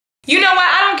You know what?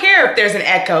 I don't care if there's an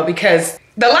echo because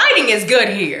the lighting is good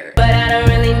here. But I don't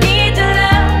really need to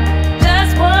know,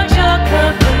 just want your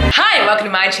company. Hi, and welcome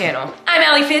to my channel. I'm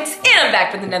Alli Fitz, and I'm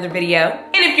back with another video.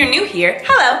 And if you're new here,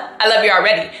 hello. I love you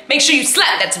already. Make sure you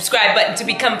slap that subscribe button to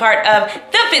become part of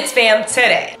the FITZFAM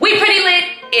today. We pretty lit,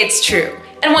 it's true.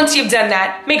 And once you've done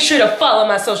that, make sure to follow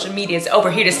my social medias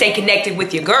over here to stay connected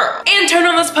with your girl. And turn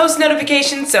on those post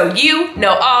notifications so you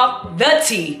know all the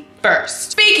tea first.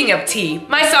 Speaking of tea,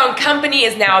 my song Company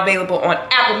is now available on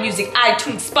Apple Music,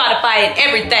 iTunes, Spotify, and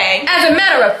everything. As a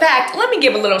matter of fact, let me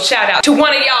give a little shout out to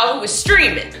one of y'all who is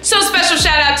streaming. So special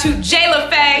shout out to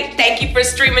Faye. Thank you for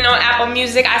streaming on Apple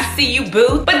Music. I see you,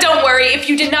 boo. But don't worry, if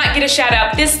you did not get a shout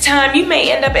out this time, you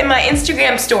may end up in my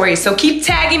Instagram story. So keep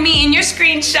tagging me in your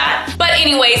screenshot. But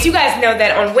anyways, you guys know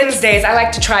that on Wednesdays, I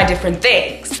like to try different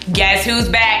things. Guess who's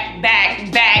back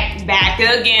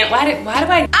again? Why do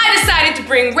I decided to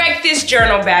bring Wreck This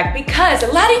Journal back because a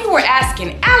lot of you were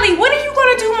asking, Alli, when are you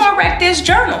gonna do more Wreck This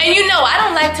Journal? And you know, I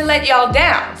don't like to let y'all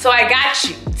down, so I got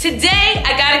you. Today,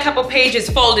 I got a couple pages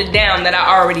folded down that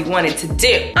I already wanted to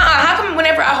do. How come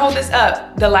whenever I hold this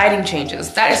up, the lighting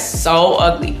changes? That is so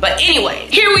ugly. But anyway,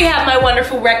 here we have my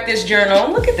wonderful Wreck This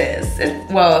Journal. Look at this.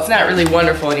 Well, it's not really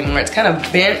wonderful anymore. It's kind of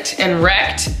bent and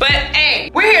wrecked. But hey,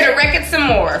 we're here to wreck it some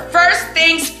more. First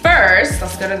things first,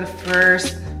 let's go to the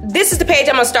first. This is the page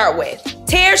I'm gonna start with.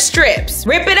 Tear strips,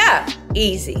 rip it up,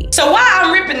 easy. So while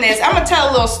I'm ripping this, I'm gonna tell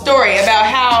a little story about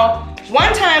how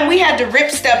one time we had to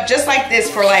rip stuff just like this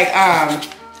for like, I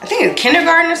think it's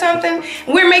kindergarten or something.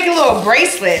 We were making little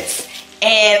bracelets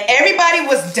and everybody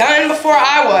was done before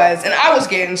I was, and I was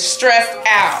getting stressed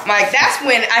out. Like that's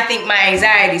when I think my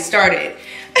anxiety started.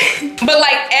 But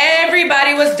like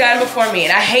everybody was done before me,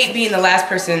 and I hate being the last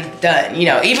person done, you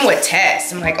know, even with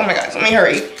tests. I'm like, oh my gosh, let me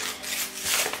hurry.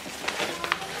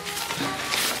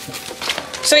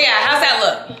 So yeah, how's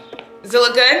that look? Does it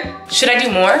look good? Should I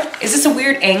do more? Is this a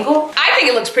weird angle? I think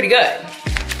it looks pretty good.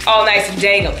 All nice and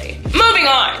dangly. Moving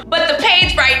on. But the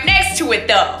page right next to it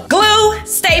though. Glue,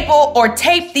 staple, or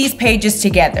tape these pages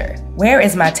together. Where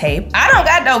is my tape? I don't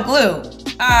got no glue.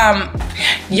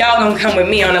 Y'all gonna come with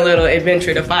me on a little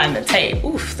adventure to find the tape.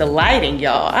 Oof, the lighting,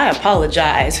 y'all. I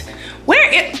apologize.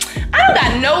 I don't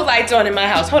got no lights on in my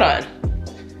house. Hold on.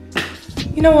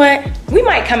 You know what? We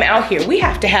might come out here. We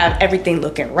have to have everything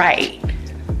looking right.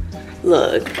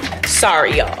 Look,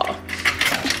 sorry y'all.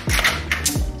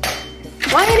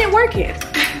 Why ain't it working?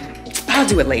 I'll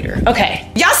do it later.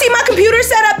 Okay. Y'all see my computer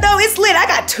setup though? It's lit. I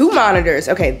got 2 monitors.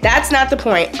 Okay, that's not the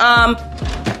point.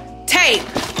 Tape.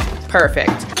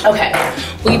 Perfect. Okay,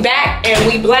 we back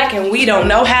and we black and we don't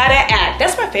know how to act.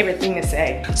 That's my favorite thing to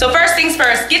say. So first things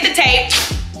first, get the tape.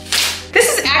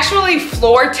 This is actually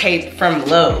floor tape from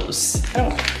Lowe's.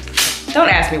 Don't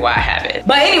ask me why I have it.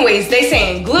 But anyways, they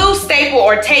saying glue, staple,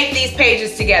 or tape these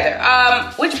pages together.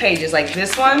 Which pages? Like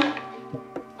this one?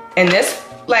 And this?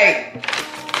 Like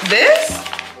this?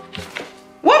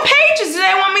 What pages do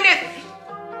they want me to?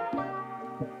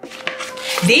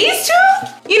 These 2?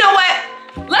 You know what?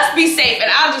 Let's be safe and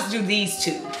I'll just do these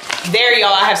 2. There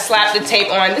y'all, I have slapped the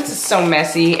tape on. This is so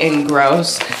messy and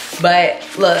gross. But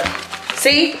look,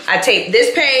 see? I taped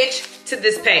this page to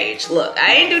this page. Look,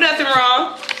 I ain't do nothing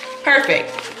wrong. Perfect.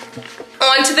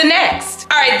 On to the next.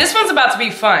 All right, this one's about to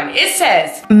be fun. It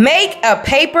says, make a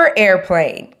paper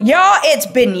airplane. Y'all, it's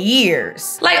been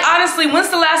years. Like honestly, when's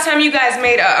the last time you guys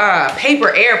made a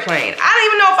paper airplane? I don't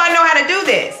even know if I know how to do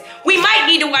this. We might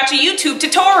need to watch a YouTube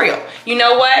tutorial. You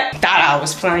know what? Thought I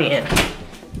was playing.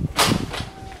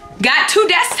 Got 2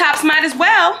 desktops, might as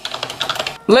well.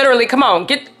 Literally, come on,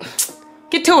 get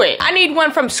to it. I need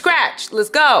one from scratch. Let's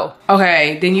go.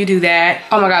 Okay, then you do that.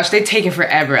 Oh my gosh, they're taking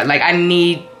forever. Like I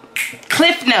need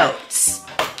cliff notes.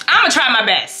 I'm gonna try my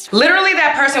best. Literally,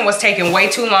 that person was taking way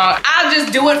too long. I'll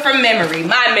just do it from memory,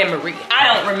 my memory.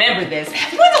 I don't remember this.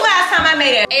 When's the last time I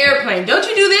made an airplane? Don't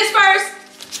you do this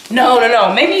first?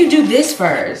 No, maybe you do this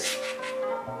first.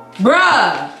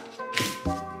 Bruh.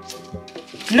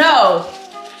 No.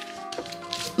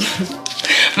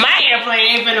 My airplane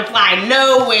ain't gonna fly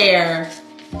nowhere.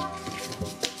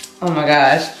 Oh my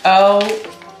gosh. Oh.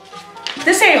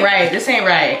 This ain't right.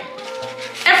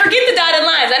 And forget the dotted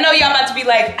lines. I know y'all about to be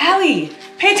like, Alli,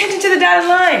 pay attention to the dotted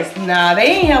lines. Nah, they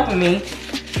ain't helping me.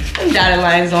 Them dotted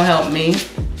lines don't help me.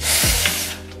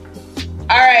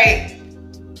 All right.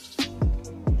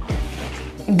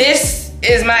 This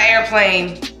is my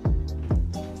airplane.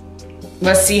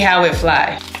 Let's see how it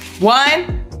fly.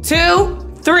 1,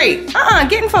 2, 3.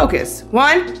 Get in focus.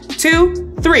 1,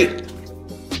 2, 3.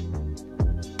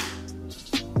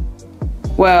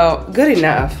 Well, good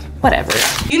enough. Whatever.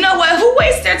 You know what? Who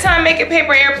wastes their time making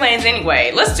paper airplanes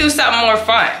anyway? Let's do something more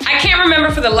fun. I can't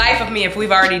remember for the life of me if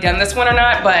we've already done this one or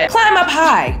not, but climb up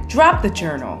high, drop the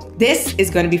journal. This is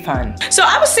gonna be fun. So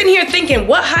I was sitting here thinking,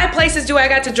 what high places do I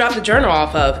got to drop the journal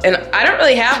off of? And I don't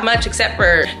really have much except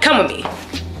for, come with me.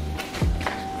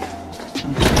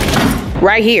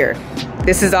 Right here.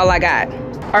 This is all I got.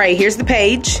 All right, here's the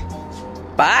page.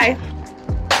 Bye.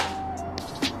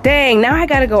 Dang, now I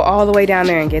gotta go all the way down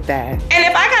there and get that. And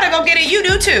if I gotta go get it, you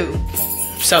do too.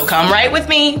 So come right with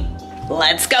me.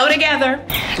 Let's go together.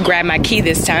 Grab my key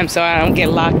this time so I don't get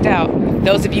locked out.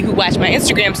 Those of you who watch my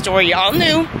Instagram story, y'all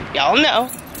knew. Y'all know.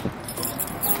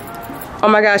 Oh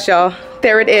my gosh, y'all.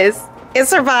 There it is. It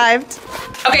survived.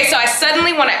 Okay, so I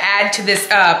suddenly want to add to this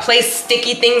place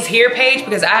sticky things here page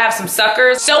because I have some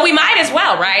suckers. So we might as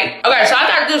well, right? Okay, so I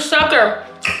got this sucker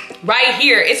right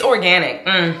here. It's organic.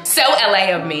 So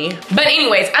LA of me. But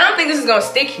anyways, I don't think this is gonna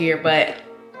stick here, but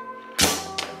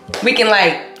we can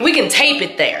tape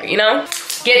it there, you know?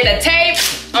 Get the tape,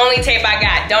 only tape I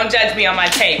got. Don't judge me on my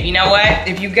tape. You know what?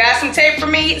 If you got some tape for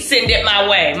me, send it my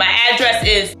way. My address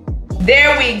is,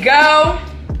 there we go.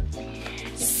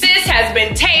 Sis has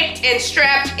been taped and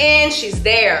strapped in. She's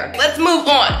there. Let's move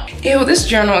on. Ew, this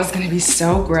journal is gonna be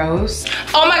so gross.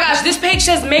 Oh my gosh, this page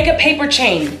says make a paper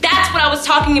chain. That's what I was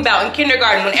talking about in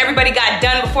kindergarten when everybody got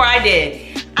done before I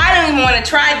did. I don't even wanna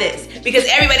try this because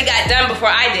everybody got done before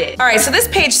I did. All right, so this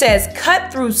page says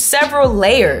cut through several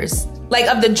layers. Like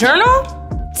of the journal?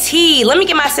 T, let me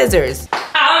get my scissors.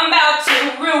 I'm about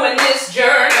to ruin this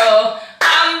journal.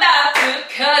 I'm about to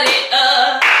cut it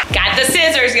up. Got the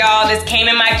scissors, y'all. This came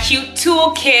in my cute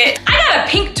toolkit. I got a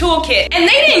pink toolkit, and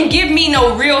they didn't give me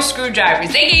no real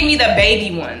screwdrivers. They gave me the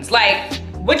baby ones. Like,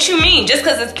 what you mean? Just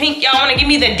because it's pink, y'all want to give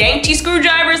me the dainty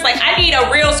screwdrivers? Like, I need a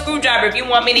real screwdriver if you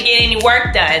want me to get any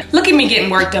work done. Look at me getting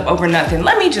worked up over nothing.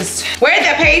 Let me just, where'd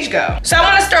that page go? So I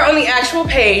want to start on the actual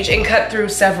page and cut through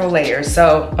several layers.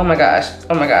 So, oh my gosh.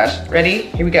 Ready?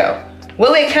 Here we go.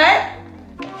 Will it cut?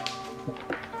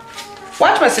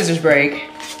 Watch my scissors break.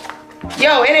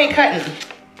 Yo, it ain't cutting.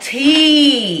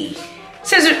 T.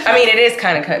 Scissors, I mean, it is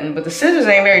kind of cutting, but the scissors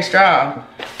ain't very strong.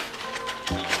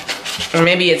 Or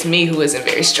maybe it's me who isn't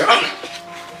very strong.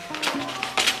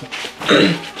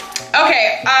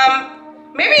 Okay,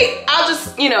 maybe I'll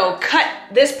just, you know, cut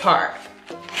this part.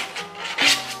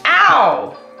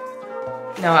 Ow.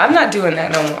 No, I'm not doing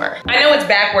that no more. I know it's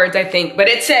backwards, I think, but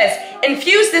it says,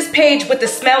 infuse this page with the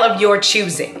smell of your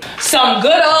choosing. Some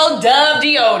good old Dove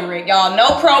deodorant, y'all.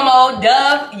 No promo,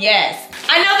 Dove, yes.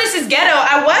 I know this is ghetto.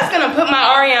 I was gonna put my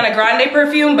Ariana Grande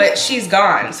perfume, but she's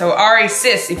gone. So Ari,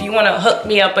 sis, if you wanna hook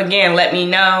me up again, let me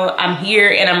know. I'm here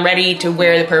and I'm ready to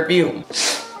wear the perfume.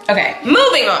 Okay,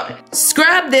 moving on.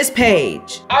 Scrub this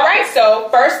page. All right, so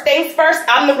first things first,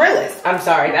 I'm the realist. I'm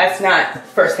sorry, that's not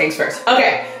first things first.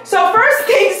 Okay, so first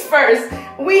things first,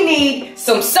 we need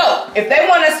some soap. If they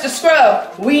want us to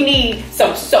scrub, we need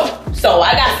some soap. So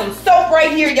I got some soap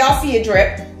right here. Y'all see it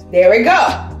drip. There we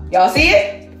go. Y'all see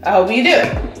it? I hope you do.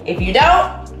 If you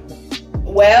don't,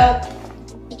 well,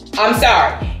 I'm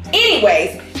sorry.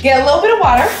 Anyways, get a little bit of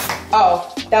water. Oh,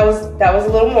 that was a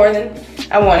little more than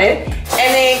I wanted.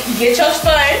 And then get your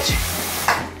sponge,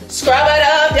 scrub it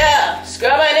up,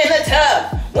 scrub it in the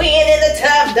tub. We ain't in the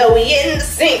tub though, we in the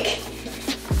sink.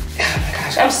 Oh my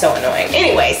gosh, I'm so annoying.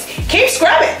 Anyways, keep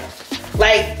scrubbing.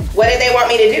 Like, what did they want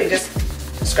me to do? Just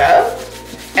scrub?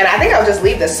 And I think I'll just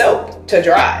leave the soap to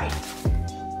dry.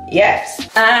 Yes.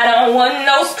 I don't want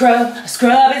no scrub. A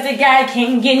scrub is a guy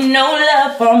can't get no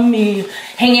love from me.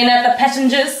 Hanging at the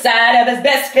passenger side of his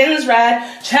best friend's ride,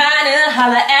 trying to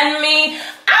holler at me.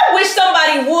 I wish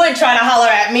somebody would try to holler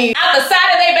at me. Out the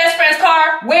side of their best friend's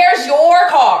car, where's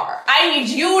your car? I need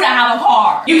you to have a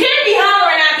car. You can't be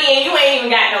hollering at me and you ain't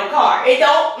even got no car. It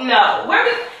don't, no. How are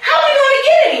we gonna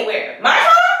get anywhere? My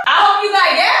car? I hope you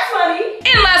got gas money.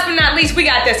 And last but not least, we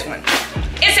got this one.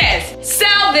 It says,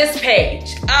 sell this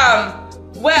page.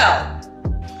 Well,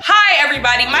 hi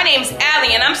everybody, my name's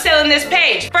Alli and I'm selling this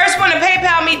page. First one to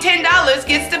PayPal me $10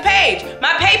 gets the page.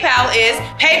 My PayPal is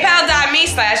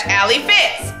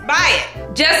paypal.me/AlliFitz. Buy it.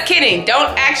 Just kidding,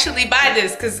 don't actually buy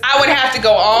this because I would have to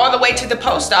go all the way to the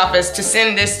post office to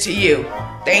send this to you.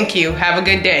 Thank you, have a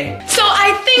good day. So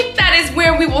I think that is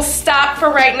where we will stop for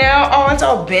right now. Oh, it's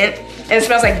all bent and it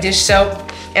smells like dish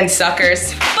soap. and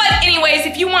suckers. But anyways,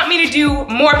 if you want me to do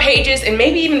more pages and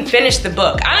maybe even finish the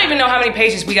book, I don't even know how many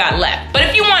pages we got left. But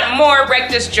if you want more Wreck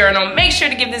This Journal, make sure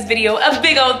to give this video a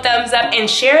big old thumbs up and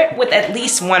share it with at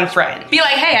least one friend. Be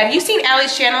like, hey, have you seen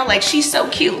Alli's channel? Like, she's so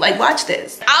cute. Like, watch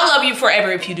this. I'll love you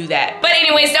forever if you do that. But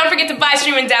anyways, don't forget to buy,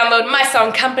 stream, and download My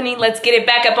Song Company. Let's get it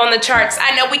back up on the charts.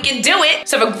 I know we can do it.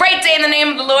 So have a great day in the name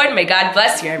of the Lord. May God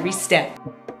bless your every step.